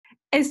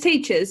As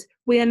teachers,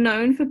 we are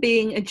known for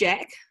being a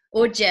Jack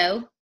or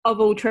Jill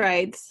of all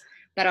trades.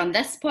 But on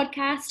this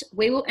podcast,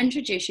 we will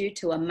introduce you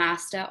to a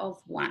master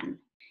of one.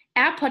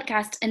 Our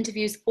podcast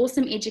interviews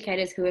awesome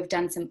educators who have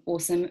done some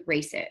awesome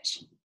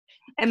research.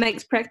 And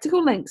makes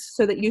practical links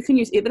so that you can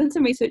use evidence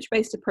and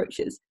research-based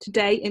approaches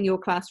today in your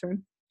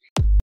classroom.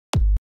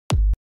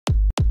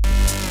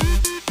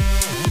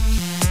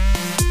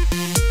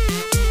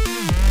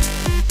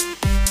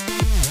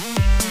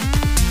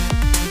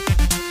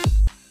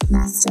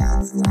 Master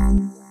of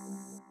One.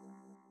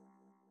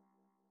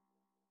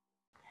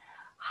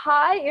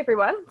 Hi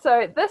everyone.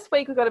 So this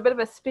week we've got a bit of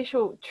a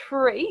special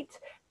treat.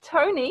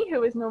 Tony,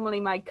 who is normally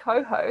my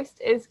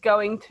co-host, is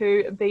going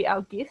to be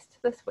our guest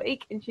this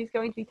week, and she's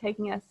going to be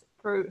taking us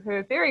through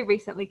her very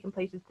recently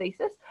completed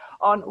thesis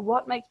on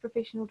what makes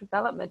professional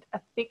development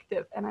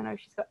effective. And I know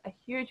she's got a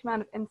huge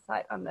amount of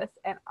insight on this,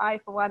 and I,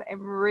 for one,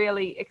 am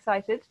really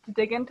excited to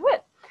dig into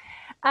it.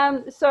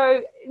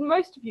 So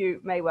most of you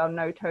may well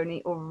know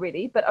Tony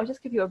already, but I'll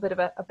just give you a bit of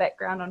a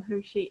background on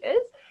who she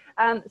is.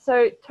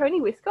 So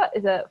Tony Westcott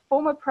is a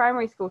former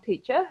primary school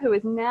teacher who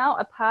is now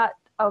a part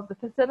of the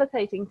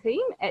facilitating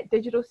team at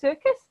Digital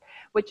Circus,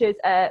 which is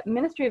a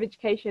Ministry of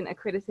Education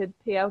accredited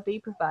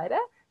PLD provider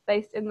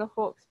based in the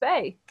Hawke's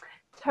Bay.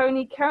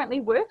 Tony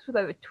currently works with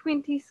over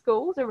 20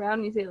 schools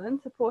around New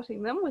Zealand,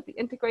 supporting them with the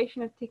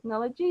integration of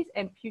technologies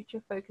and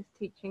future-focused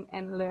teaching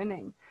and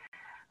learning.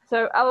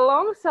 So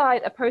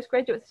alongside a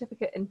postgraduate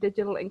certificate in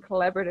digital and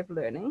collaborative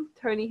learning,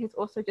 Tony has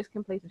also just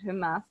completed her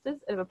Masters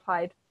in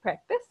Applied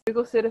Practice,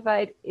 Google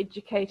Certified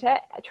Educator,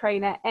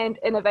 Trainer and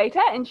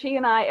Innovator, and she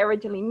and I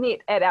originally met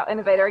at our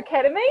Innovator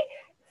Academy,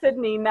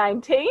 Sydney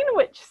 19,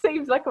 which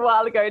seems like a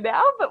while ago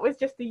now, but was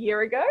just a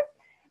year ago.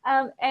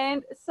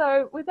 And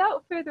so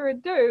without further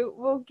ado,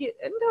 we'll get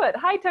into it.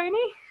 Hi, Tony.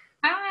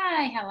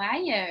 Hi, how are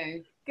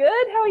you?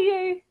 Good, how are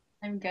you?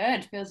 I'm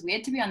good. Feels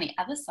weird to be on the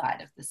other side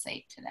of the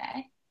seat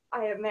today.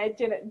 I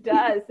imagine it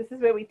does. This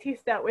is where we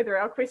test out whether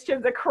our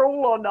questions are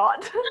cruel or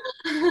not.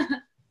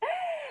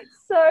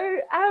 So,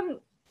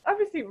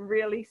 obviously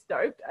really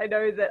stoked. I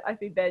know that I've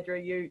been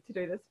badgering you to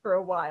do this for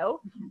a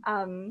while.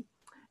 And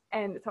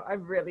so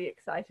I'm really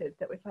excited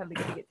that we're finally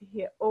going to get to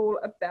hear all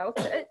about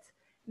it.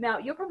 Now,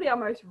 you're probably our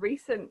most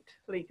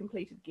recently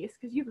completed guest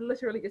because you've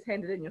literally just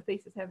handed in your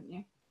thesis, haven't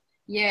you?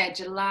 Yeah,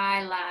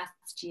 July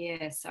last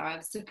year. So I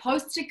was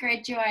supposed to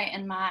graduate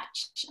in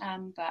March,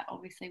 but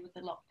obviously with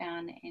the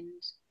lockdown and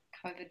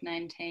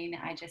COVID-19,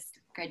 I just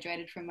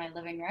graduated from my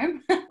living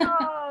room.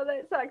 Oh,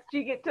 that sucks. Do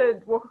you get to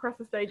walk across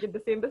the stage in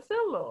December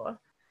still, or?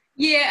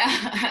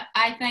 Yeah,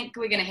 I think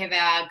we're going to have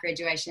our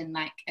graduation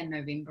like in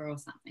November or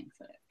something,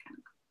 so that's kind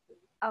of cool.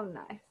 Oh,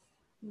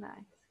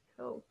 nice,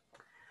 cool.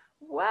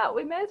 Wow,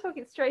 we may as well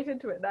get straight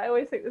into it. And I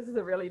always think this is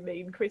a really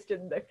mean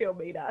question. I feel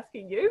mean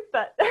asking you,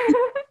 but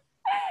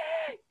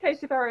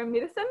taste of our own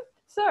medicine.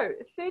 So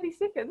 30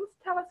 seconds,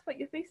 tell us what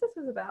your thesis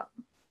was about.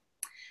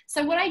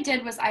 So what I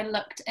did was I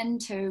looked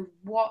into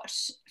what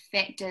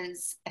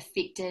factors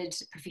affected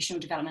professional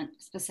development,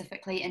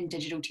 specifically in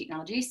digital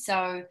technology.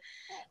 So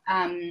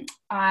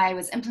I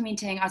was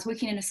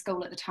working in a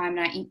school at the time,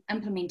 and I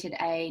implemented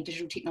a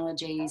digital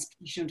technologies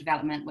professional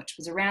development, which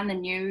was around the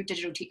new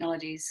digital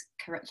technologies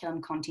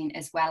curriculum content,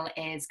 as well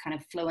as kind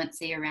of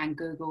fluency around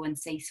Google and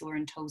Seesaw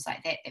and tools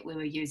like that we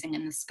were using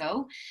in the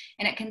school.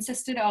 And it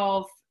consisted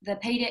of the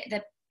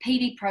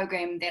PD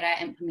program that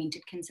I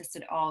implemented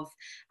consisted of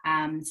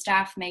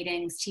staff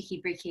meetings,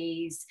 techie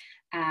brekkies,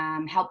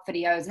 help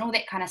videos and all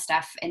that kind of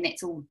stuff, and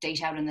that's all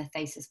detailed in the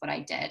thesis what I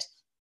did.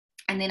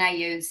 And then I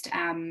used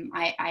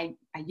I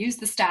used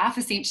the staff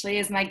essentially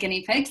as my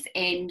guinea pigs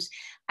and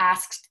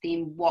asked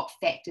them what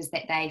factors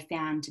that they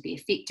found to be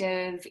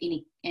effective,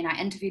 and I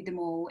interviewed them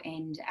all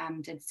and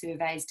did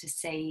surveys to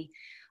see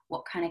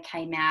what kind of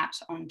came out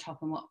on top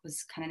and what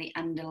was kind of the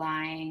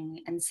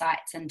underlying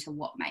insights into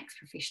what makes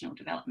professional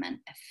development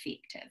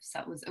effective.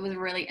 So it was a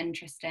really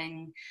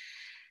interesting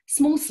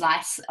small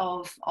slice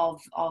of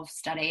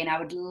study, and I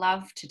would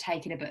love to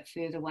take it a bit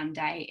further one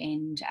day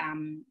and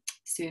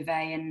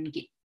survey and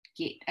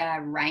get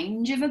a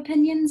range of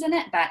opinions in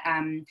it, but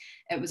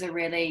it was a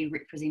really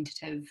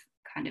representative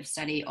kind of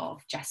study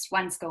of just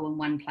one school in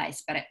one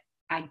place. But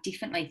I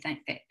definitely think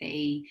that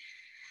the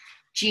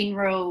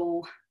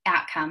general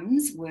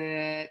outcomes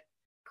were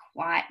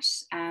quite,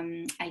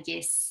 I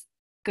guess,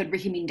 good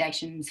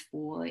recommendations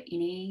for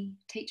any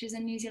teachers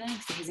in New Zealand,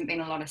 because there hasn't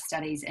been a lot of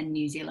studies in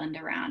New Zealand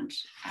around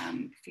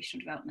professional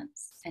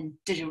developments and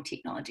digital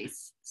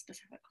technologies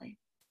specifically.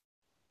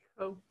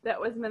 Cool. That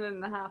was a minute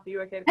and a half. Are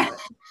you okay?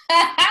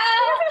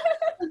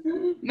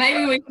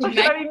 Maybe we can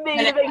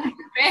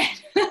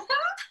make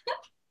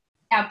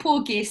our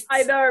poor guests.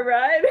 I know,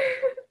 right?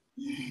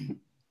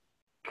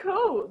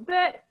 Cool.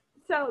 That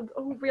sounds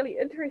all really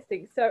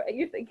interesting. So are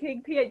you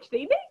thinking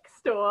PhD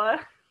next, or?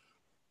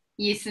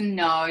 Yes and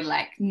no,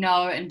 like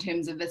no in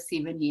terms of a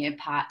 7-year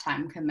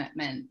part-time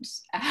commitment.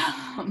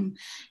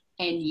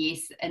 And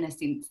yes, in a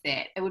sense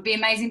that it would be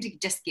amazing to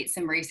just get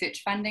some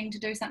research funding to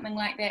do something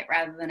like that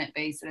rather than it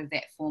be sort of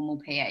that formal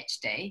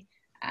PhD.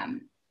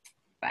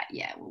 but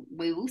yeah,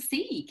 we will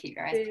see. Keep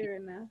your eyes peeled. Fair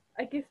enough.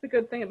 I guess the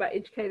good thing about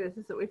educators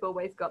is that we've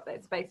always got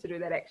that space to do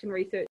that action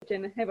research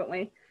in, haven't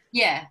we?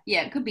 Yeah,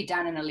 it could be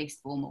done in a less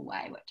formal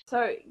way.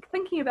 So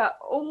thinking about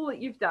all that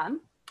you've done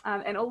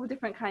and all the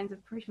different kinds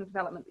of professional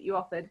development that you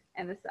offered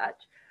and as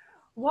such,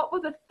 what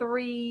were the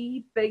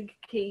 3 big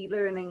key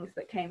learnings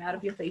that came out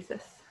of your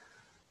thesis?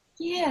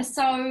 Yeah,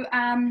 so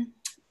I'm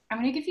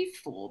going to give you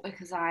 4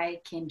 because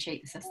I can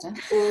cheat the system.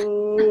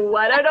 Oh,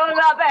 I don't know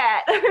about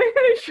that.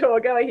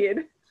 Sure, go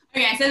ahead.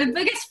 Okay, so the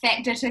biggest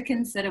factor to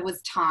consider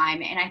was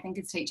time, and I think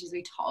as teachers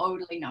we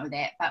totally know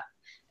that, but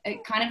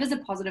it kind of is a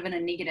positive and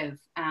a negative.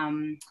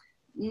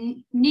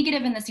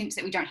 Negative in the sense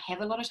that we don't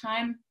have a lot of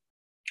time,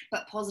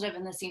 but positive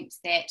in the sense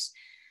that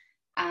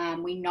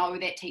we know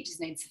that teachers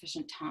need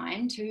sufficient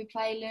time to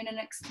play, learn and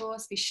explore,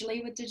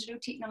 especially with digital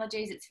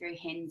technologies. It's very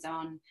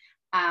hands-on.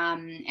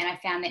 And I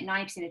found that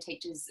 90% of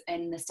teachers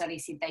in the study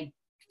said they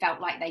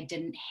felt like they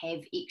didn't have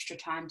extra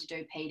time to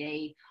do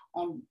PD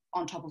on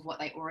top of what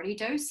they already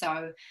do.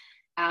 So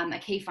a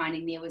key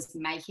finding there was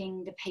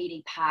making the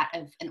PD part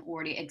of an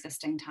already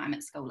existing time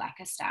at school, like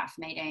a staff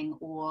meeting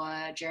or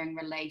during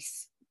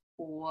release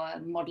or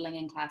modelling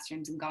in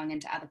classrooms and going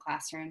into other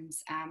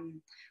classrooms,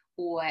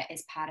 or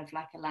as part of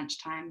like a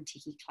lunchtime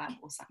techie club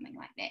or something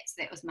like that. So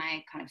that was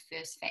my kind of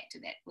first factor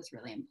that was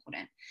really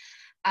important.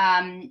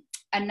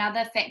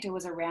 Another factor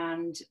was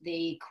around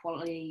the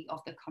quality of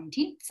the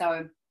content.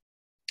 So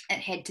it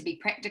had to be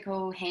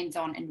practical,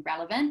 hands-on and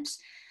relevant.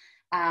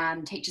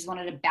 Teachers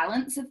wanted a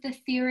balance of the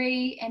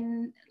theory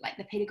and like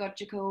the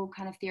pedagogical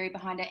kind of theory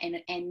behind it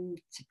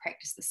and to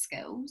practice the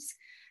skills.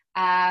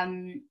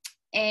 And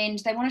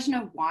they wanted to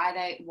know why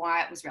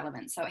it was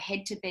relevant. So it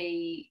had to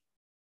be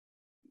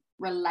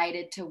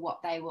related to what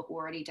they were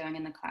already doing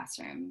in the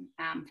classroom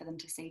for them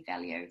to see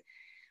value.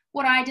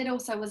 What I did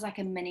also was like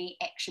a mini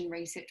action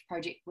research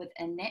project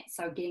within that.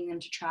 So getting them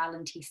to trial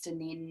and test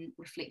and then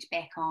reflect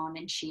back on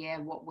and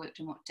share what worked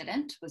and what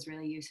didn't was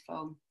really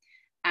useful.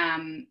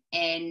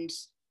 And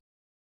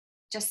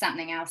just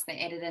something else they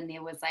added in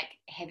there was like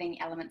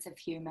having elements of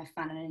humour,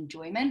 fun and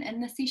enjoyment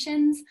in the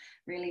sessions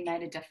really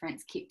made a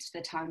difference, kept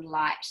the tone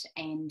light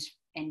and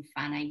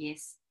fun, I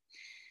guess.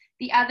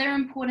 The other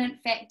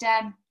important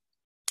factor,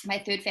 my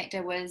third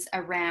factor, was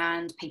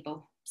around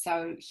people.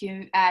 So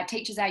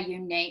teachers are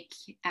unique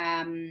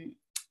and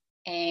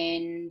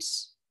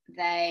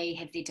they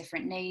have their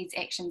different needs,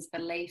 actions,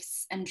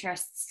 beliefs,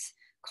 interests,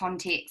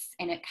 contexts,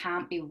 and it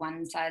can't be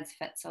one size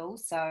fits all.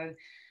 So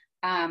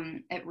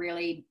it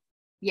really,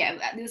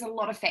 there's a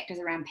lot of factors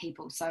around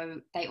people.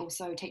 So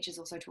teachers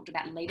also talked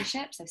about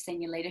leadership. So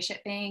senior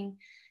leadership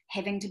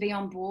having to be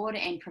on board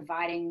and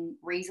providing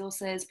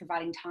resources,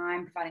 providing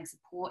time, providing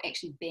support,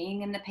 actually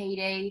being in the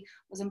PD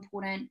was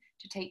important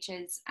to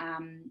teachers,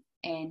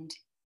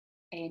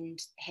 and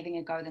having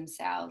a go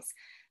themselves.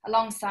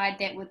 Alongside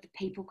that, with the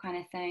people kind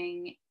of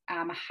thing,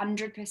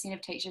 100%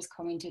 of teachers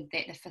commented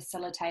that the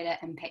facilitator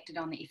impacted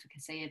on the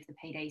efficacy of the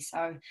PD.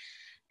 So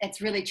it's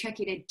really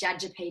tricky to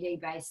judge a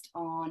PD based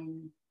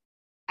on,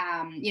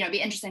 it'd be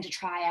interesting to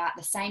try out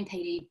the same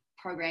PD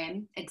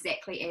program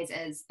exactly as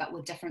is, but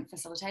with different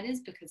facilitators,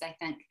 because I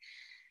think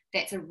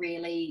that's a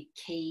really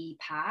key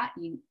part.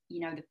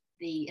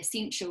 The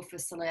essential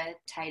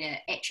facilitator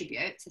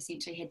attributes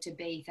essentially had to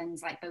be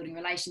things like building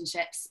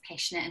relationships,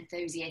 passionate,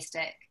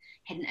 enthusiastic,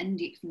 had an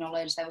in-depth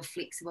knowledge, they were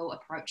flexible,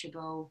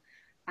 approachable,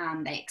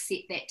 they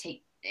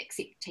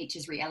accept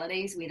teachers'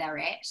 realities where they're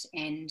at,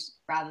 and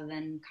rather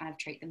than kind of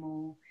treat them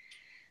all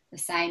the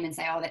same and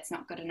say, oh, that's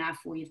not good enough,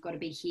 or you've got to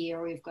be here,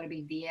 or you've got to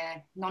be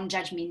there,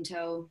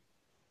 non-judgmental,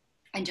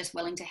 and just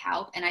willing to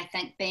help. And I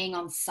think being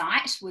on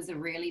site was a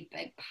really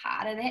big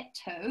part of that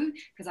too,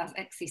 because I was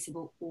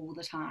accessible all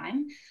the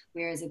time,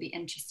 whereas it'd be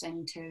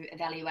interesting to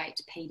evaluate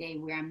PD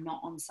where I'm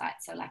not on site.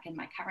 So like in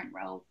my current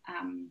role,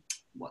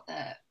 what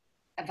the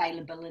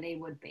availability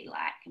would be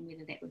like and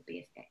whether that would be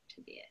a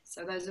factor there.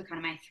 So those are kind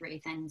of my 3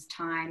 things: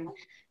 time,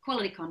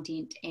 quality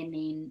content, and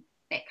then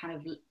that kind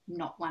of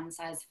not one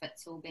size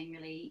fits all, being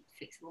really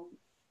flexible.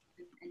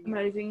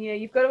 Amazing. Yeah,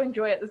 you've got to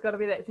enjoy it. There's got to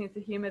be that sense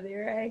of humour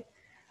there, eh?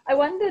 I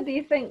wonder, do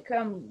you think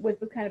with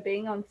kind of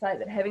being on site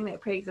that having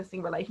that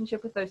pre-existing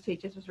relationship with those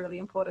teachers was really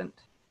important?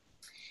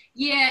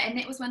 Yeah, and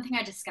that was one thing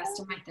I discussed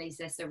in my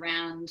thesis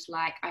around,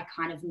 like, I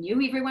kind of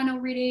knew everyone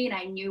already and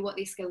I knew what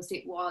their skill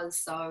set was,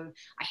 so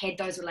I had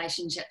those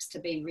relationships to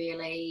be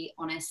really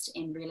honest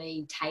and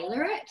really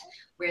tailor it,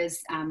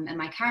 whereas in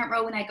my current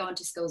role when I go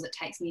into schools it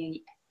takes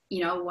me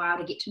a while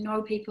to get to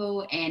know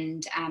people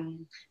and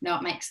know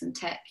what makes them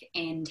tick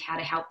and how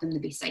to help them the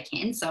best I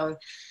can. So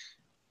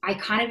I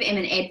kind of am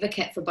an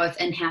advocate for both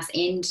in-house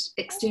and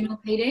external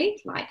PD.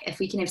 Like if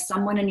we can have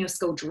someone in your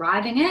school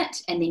driving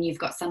it and then you've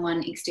got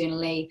someone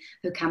externally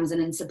who comes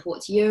in and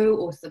supports you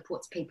or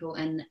supports people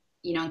and,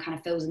 and kind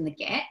of fills in the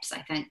gaps,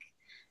 I think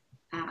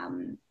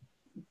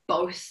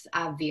both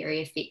are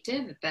very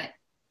effective. But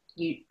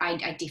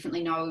I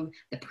definitely know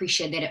the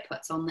pressure that it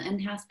puts on the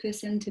in-house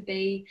person to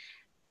be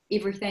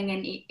everything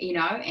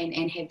and,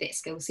 and have that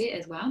skill set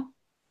as well.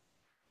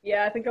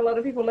 Yeah, I think a lot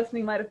of people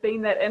listening might have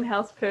been that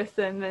in-house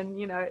person, and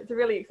it's a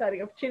really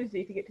exciting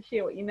opportunity to get to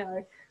share what you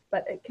know,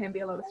 but it can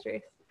be a lot of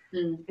stress.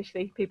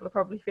 Especially people are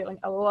probably feeling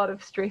a lot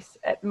of stress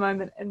at the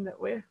moment in that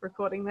we're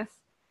recording this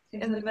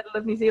in the middle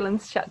of New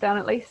Zealand's shutdown,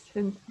 at least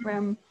in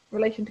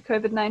relation to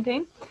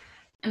COVID-19.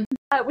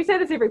 We say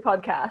this every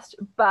podcast,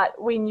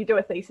 but when you do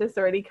a thesis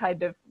or any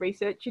kind of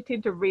research, you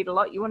tend to read a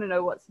lot. You want to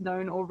know what's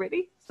known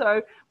already.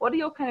 So what are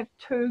your kind of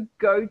 2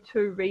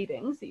 go-to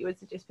readings that you would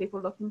suggest people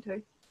look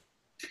into?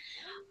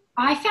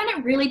 I found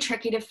it really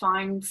tricky to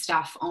find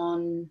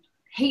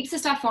heaps of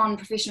stuff on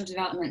professional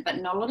development, but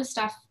not a lot of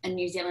stuff in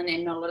New Zealand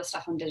and not a lot of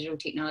stuff on digital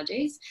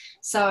technologies.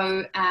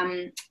 So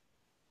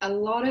a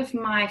lot of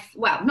not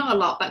a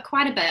lot, but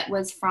quite a bit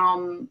was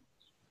from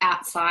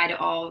outside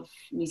of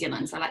New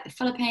Zealand, so like the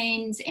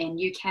Philippines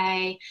and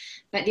UK,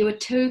 but there were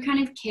 2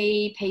 kind of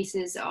key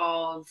pieces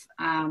of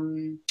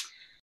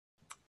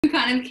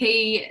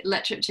key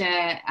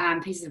literature,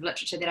 pieces of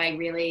literature that I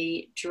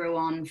really drew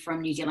on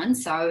from New Zealand.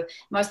 So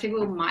most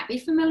people might be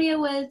familiar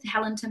with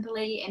Helen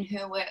Timperley and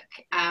her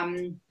work.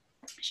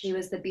 She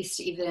was the best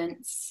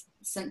evidence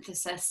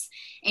synthesis,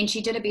 and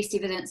she did a best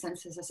evidence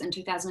synthesis in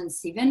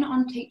 2007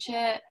 on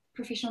teacher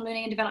professional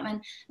learning and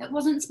development. It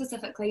wasn't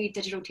specifically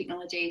digital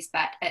technologies,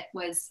 but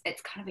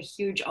it's kind of a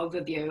huge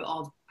overview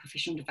of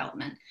professional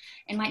development.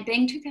 And like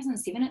being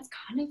 2007, it's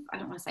kind of, I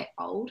don't want to say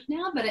old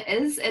now, but it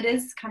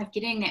is kind of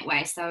getting that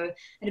way. So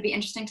it'll be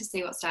interesting to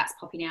see what starts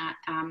popping out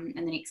in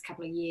the next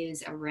couple of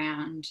years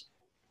around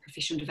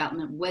professional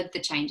development with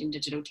the change in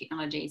digital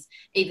technologies,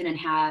 even in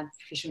how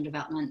professional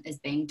development is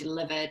being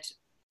delivered.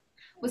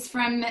 Was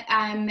from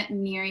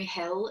Mary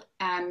Hill.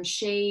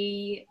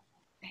 She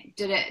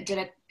did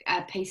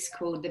a piece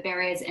called The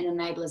Barriers and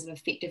Enablers of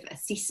Effective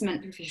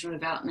Assessment Professional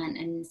Development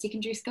in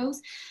Secondary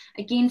Schools,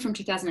 again from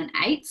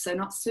 2008, so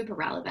not super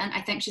relevant.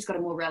 I think she's got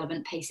a more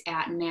relevant piece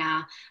out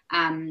now,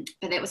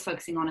 but that was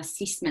focusing on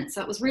assessment.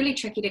 So it was really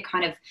tricky to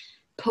kind of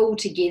pull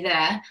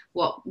together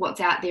what's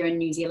out there in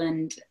New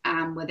Zealand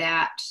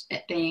without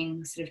it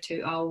being sort of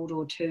too old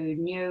or too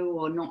new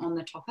or not on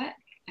the topic.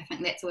 I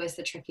think that's always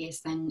the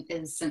trickiest thing,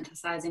 is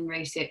synthesizing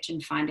research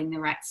and finding the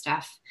right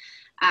stuff.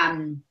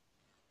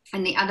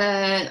 And the other,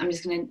 I'm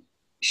just going to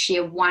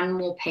share one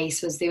more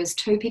piece, there was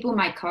 2 people in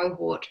my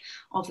cohort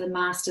of the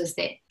masters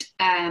that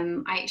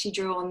I actually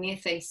drew on their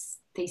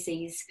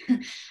theses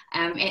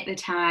at the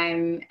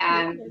time.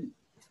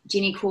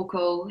 Jenny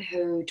Corkle,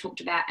 who talked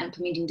about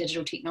implementing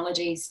digital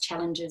technologies,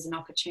 challenges and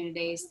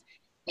opportunities,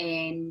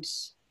 and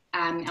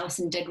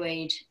Alison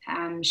Digweed,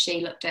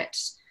 she looked at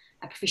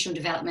professional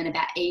development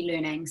about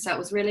e-learning. So it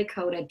was really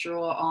cool to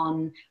draw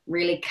on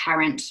really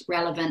current,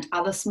 relevant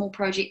other small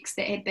projects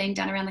that had been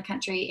done around the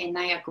country, and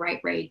they are great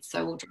reads,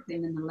 so we'll drop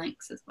them in the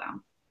links as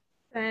well.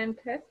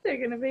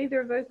 Fantastic. And if either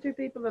of those 2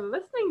 people are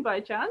listening by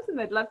chance and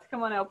they'd love to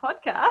come on our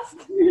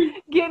podcast,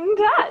 get in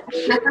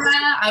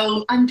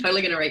touch. I'm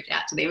totally going to reach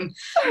out to them.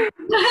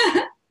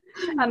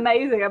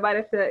 Amazing. I might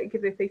have to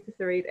give their thesis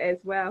a read as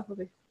well, for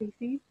their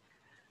theses.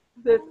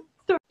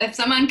 If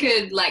someone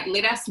could let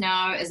us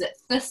know, is it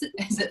theses,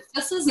 is it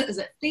theses, is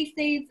it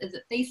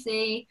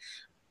theses,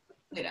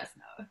 let us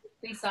know.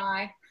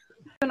 Thesi.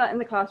 You're not in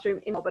the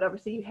classroom anymore, but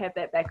obviously you have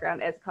that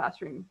background as a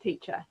classroom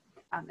teacher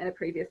in a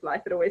previous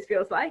life, it always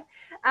feels like.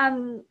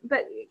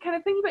 But kind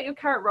of thinking about your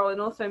current role and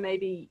also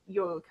maybe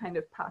your kind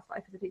of past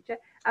life as a teacher,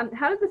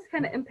 how does this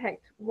kind of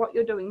impact what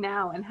you're doing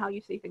now and how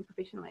you see things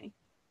professionally?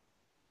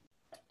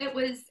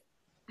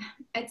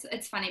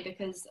 It's funny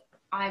because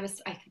I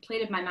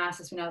completed my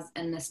master's when I was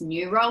in this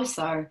new role,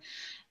 so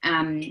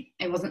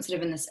it wasn't sort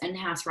of in this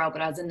in-house role,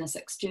 but I was in this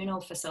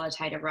external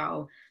facilitator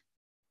role,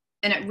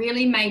 and it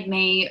really made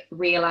me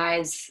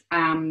realize,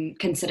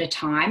 consider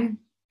time.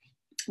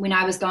 When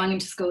I was going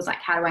into schools,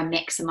 how do I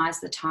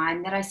maximize the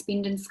time that I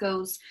spend in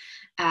schools,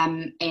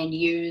 and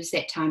use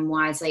that time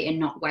wisely and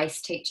not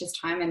waste teachers'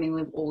 time? I mean,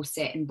 we've all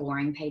sat in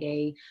boring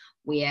PD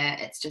where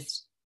it's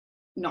just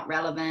not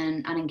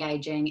relevant,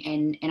 unengaging,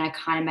 and I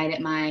kind of made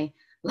it my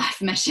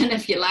life mission,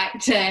 if you like,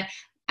 to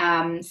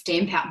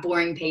stamp out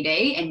boring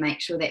PD and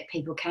make sure that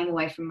people came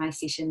away from my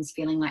sessions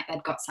feeling like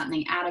they'd got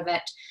something out of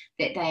it,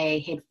 that they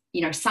had,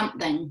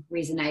 something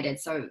resonated.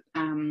 So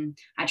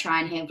I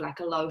try and have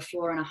a low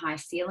floor and a high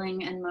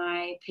ceiling in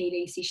my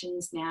PD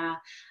sessions now.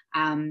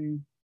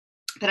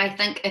 But I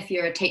think if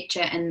you're a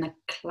teacher in the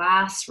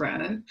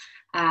classroom,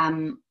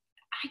 I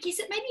guess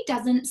it maybe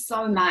doesn't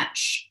so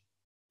much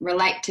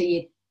relate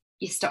to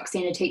your stock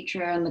standard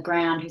teacher on the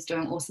ground who's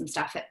doing awesome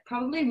stuff. It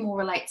probably more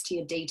relates to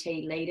your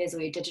DT leaders or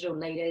your digital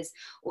leaders,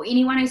 or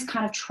anyone who's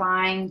kind of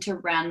trying to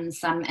run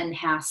some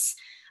in-house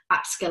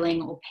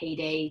upskilling or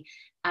PD.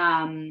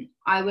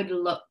 I would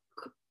look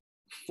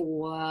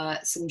for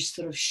some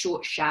sort of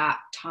short, sharp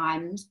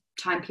time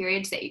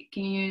periods that you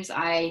can use.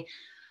 I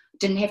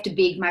didn't have to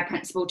beg my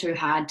principal too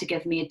hard to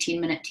give me a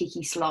 10-minute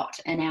techie slot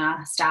in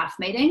our staff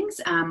meetings.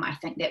 I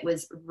think that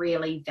was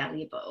really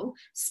valuable,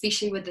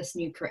 especially with this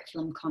new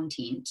curriculum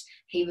content.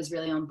 He was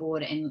really on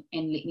board and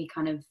let me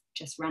kind of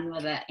just run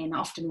with it. And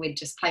often we'd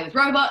just play with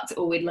robots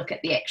or we'd look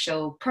at the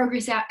actual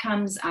progress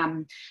outcomes.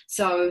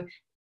 So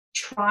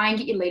try and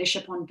get your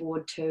leadership on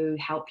board to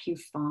help you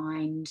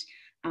find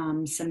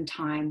some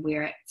time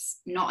where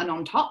it's not an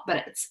on top,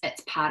 but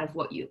it's part of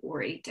what you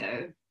already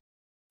do.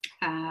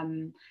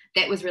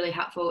 That was really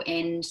helpful.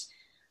 And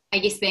I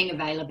guess being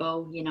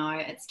available, you know,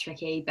 it's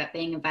tricky, but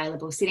being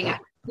available, setting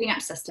up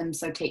systems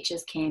so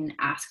teachers can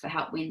ask for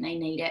help when they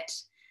need it.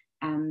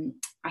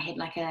 I had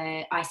like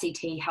a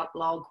ICT help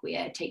log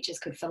where teachers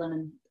could fill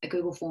in a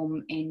Google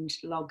form and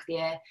log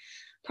their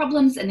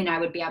problems, and then I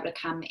would be able to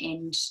come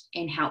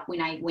and help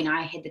when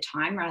I had the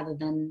time, rather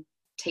than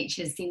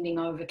teachers sending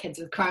over kids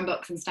with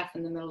Chromebooks and stuff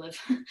in the middle of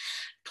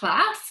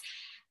class.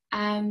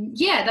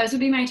 Yeah, those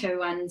would be my two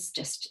ones.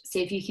 Just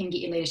see if you can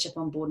get your leadership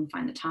on board and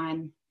find the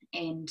time,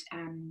 and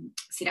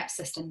set up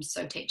systems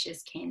so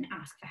teachers can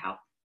ask for help.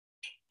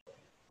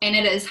 And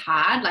it is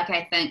hard. Like,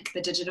 I think the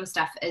digital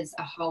stuff is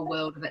a whole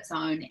world of its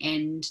own,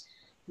 and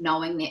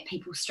knowing that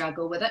people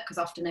struggle with it, because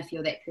often if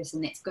you're that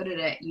person that's good at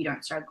it, you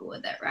don't struggle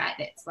with it, right?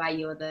 That's why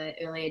you're the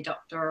early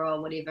adopter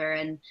or whatever.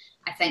 And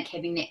I think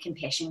having that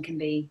compassion can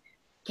be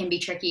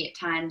tricky at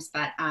times,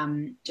 but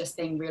just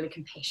being really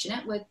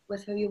compassionate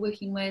with who you're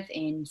working with,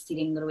 and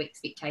setting little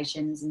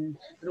expectations and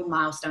little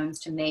milestones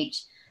to meet.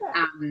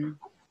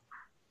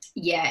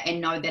 Yeah, and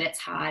know that it's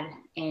hard,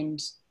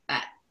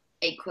 but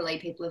equally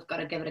people have got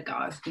to give it a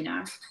go, you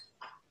know.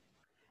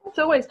 It's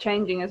always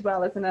changing as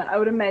well, isn't it? I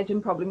would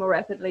imagine probably more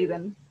rapidly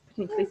than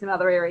potentially some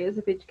other areas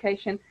of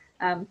education.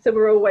 So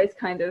we're always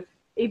kind of,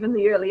 even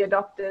the early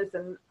adopters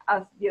and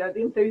us, you know,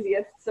 the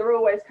enthusiasts are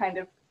always kind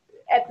of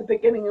at the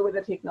beginning with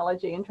the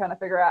technology and trying to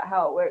figure out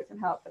how it works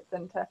and how it fits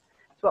into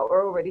what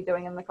we're already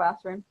doing in the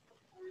classroom.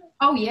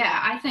 Oh yeah,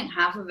 I think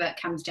half of it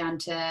comes down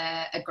to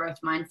a growth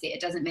mindset.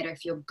 It doesn't matter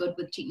if you're good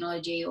with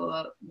technology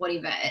or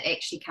whatever. It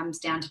actually comes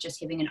down to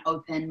just having an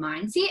open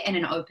mindset and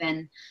an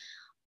open,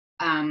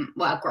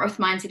 a growth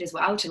mindset as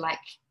well, to like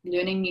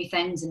learning new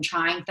things and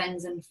trying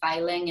things and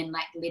failing, and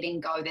like letting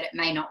go that it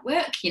may not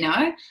work, you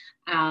know,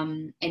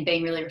 and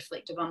being really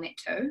reflective on that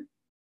too.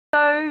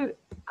 So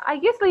I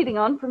guess leading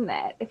on from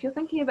that, if you're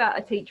thinking about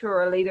a teacher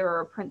or a leader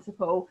or a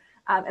principal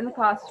in the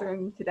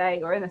classroom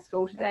today or in a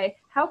school today,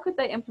 how could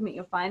they implement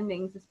your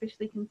findings,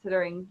 especially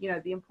considering, you know,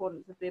 the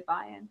importance of their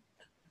buy-in?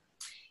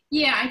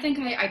 Yeah, I think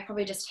I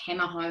probably just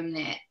hammer home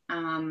that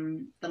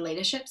the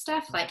leadership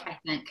stuff. Like, I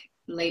think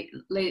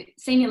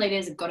senior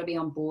leaders have got to be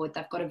on board.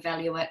 They've got to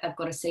value it. They've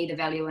got to see the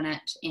value in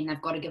it, and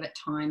they've got to give it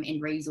time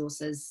and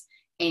resources,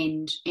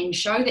 and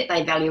show that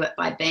they value it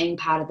by being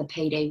part of the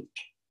PD,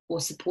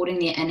 or supporting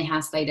their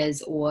in-house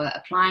leaders, or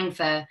applying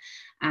for,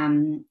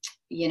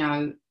 you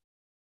know,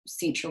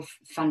 central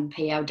fund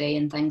PLD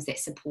and things that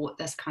support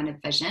this kind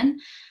of vision.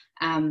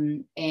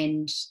 And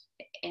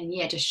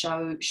yeah, just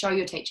show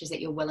your teachers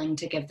that you're willing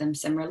to give them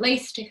some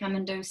release to come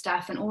and do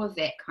stuff, and all of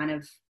that kind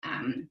of,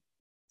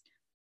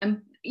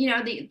 you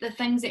know, the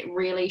things that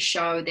really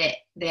show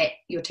that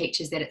your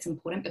teachers, that it's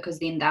important, because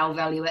then they'll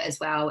value it as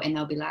well, and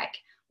they'll be like,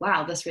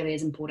 wow, this really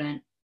is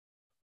important.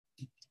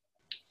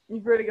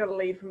 You've really got to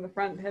lead from the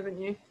front,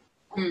 haven't you?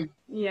 Mm.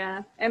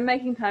 Yeah, and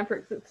making time for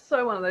it, 'cause it's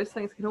so one of those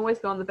things can always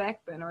go on the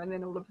back burner, and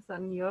then all of a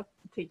sudden you're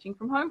teaching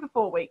from home for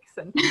 4 weeks,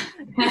 and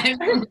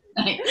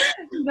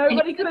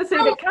nobody could have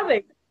seen it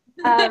coming.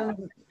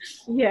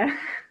 Yeah.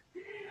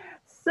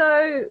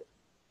 So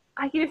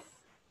I guess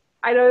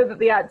I know that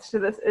the answer to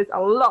this is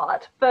a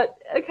lot,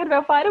 but kind of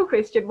our final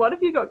question, what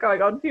have you got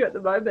going on for you at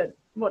the moment?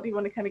 What do you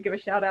want to kind of give a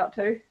shout out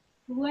to?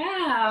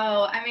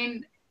 Wow. I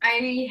mean,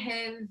 I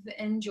have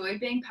enjoyed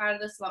being part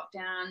of this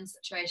lockdown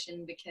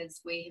situation, because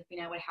we have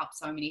been able to help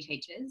so many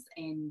teachers,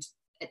 and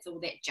it's all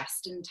that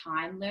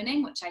just-in-time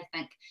learning, which I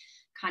think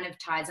kind of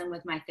ties in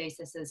with my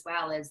thesis as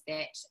well, is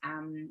that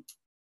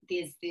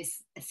there's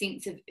this a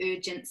sense of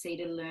urgency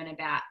to learn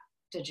about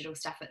digital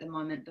stuff at the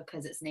moment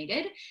because it's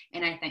needed.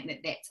 And I think that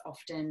that's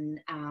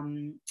often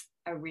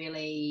a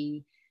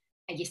really,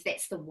 I guess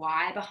that's the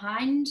why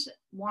behind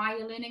why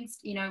you're learning,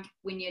 you know,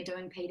 when you're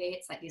doing PD,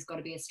 it's like there's got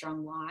to be a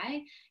strong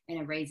why and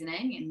a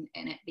reasoning,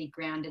 and it be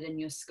grounded in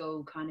your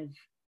school kind of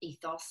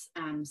ethos.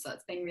 So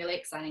it's been really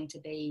exciting to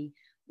be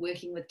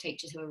working with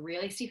teachers who are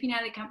really stepping out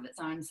of their comfort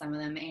zone, some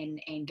of them,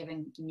 and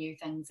giving new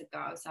things a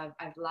go. So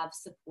I've loved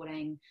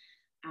supporting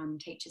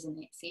teachers in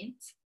that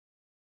sense.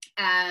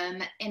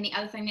 And the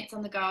other thing that's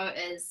on the go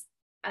is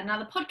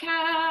another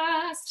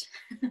podcast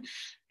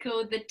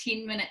called the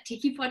 10-Minute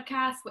Techie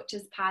Podcast, which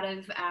is part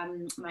of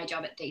my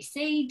job at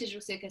DC,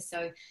 Digital Circus.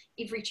 So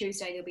every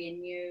Tuesday there'll be a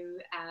new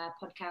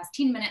podcast,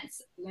 10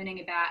 minutes,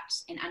 learning about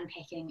and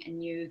unpacking a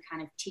new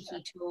kind of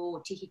techie tool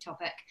or techie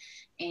topic.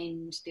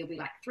 And there'll be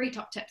like 3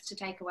 top tips to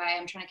take away.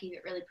 I'm trying to keep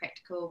it really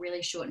practical,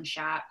 really short and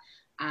sharp,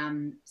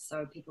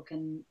 so people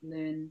can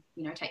learn,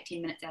 you know, take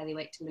 10 minutes out of their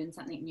week to learn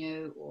something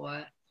new,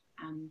 or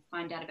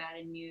find out about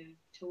a new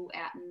tool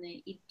out in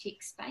the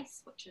edtech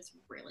space, which is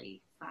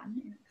really fun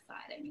and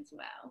exciting as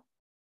well.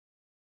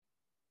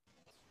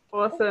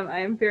 Awesome.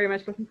 I am very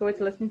much looking forward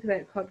to listening to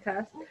that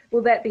podcast.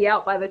 Will that be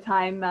out by the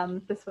time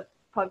this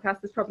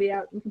podcast is probably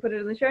out? You can put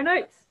it in the show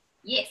notes.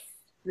 Yes.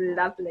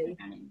 Lovely.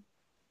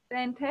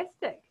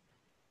 Fantastic.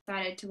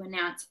 excited to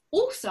announce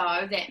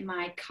also that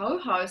my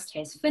co-host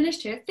has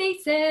finished her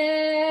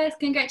thesis.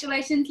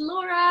 Congratulations,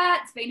 Laura.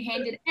 It's been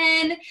handed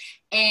in,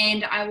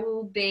 and I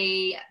will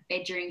be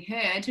badgering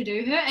her to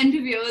do her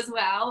interview as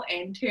well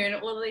and turn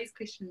all of these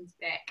questions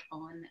back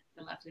on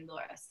the lovely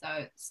Laura.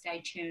 So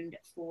stay tuned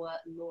for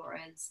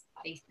Laura's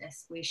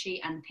thesis where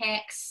she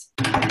unpacks.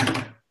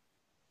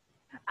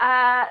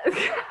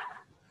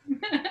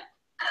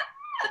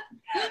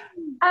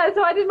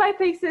 So I did my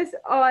thesis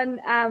on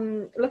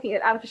looking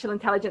at artificial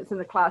intelligence in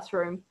the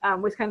classroom,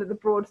 was kind of the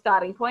broad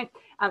starting point.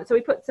 So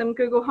we put some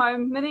Google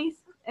Home Minis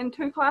in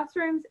 2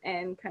 classrooms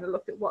and kind of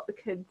looked at what the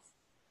kids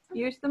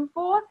used them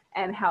for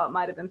and how it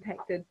might have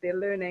impacted their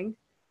learning.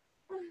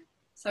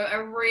 So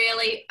a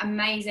really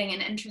amazing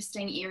and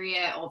interesting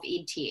area of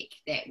EdTech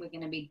that we're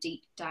going to be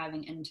deep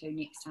diving into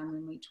next time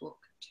when we talk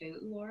to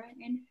Laura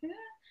and her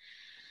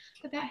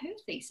about her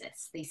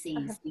thesis.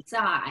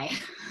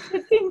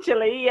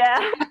 Essentially,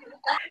 yeah.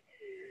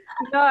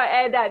 No,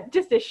 and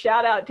just a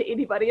shout out to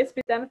anybody who's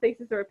done a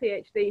thesis or a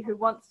PhD who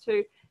wants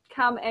to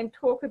come and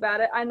talk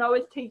about it. I know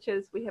as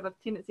teachers we have a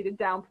tendency to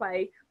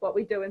downplay what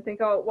we do and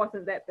think, oh, it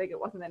wasn't that big, it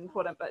wasn't that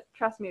important, but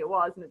trust me, it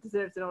was, and it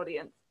deserves an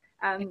audience.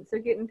 So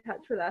get in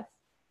touch with us,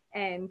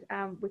 and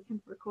we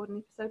can record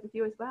an episode with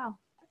you as well.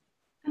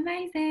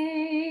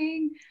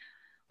 Amazing.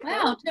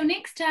 Well, till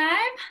next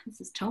time, this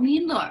is Tony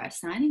and Laura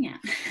signing out.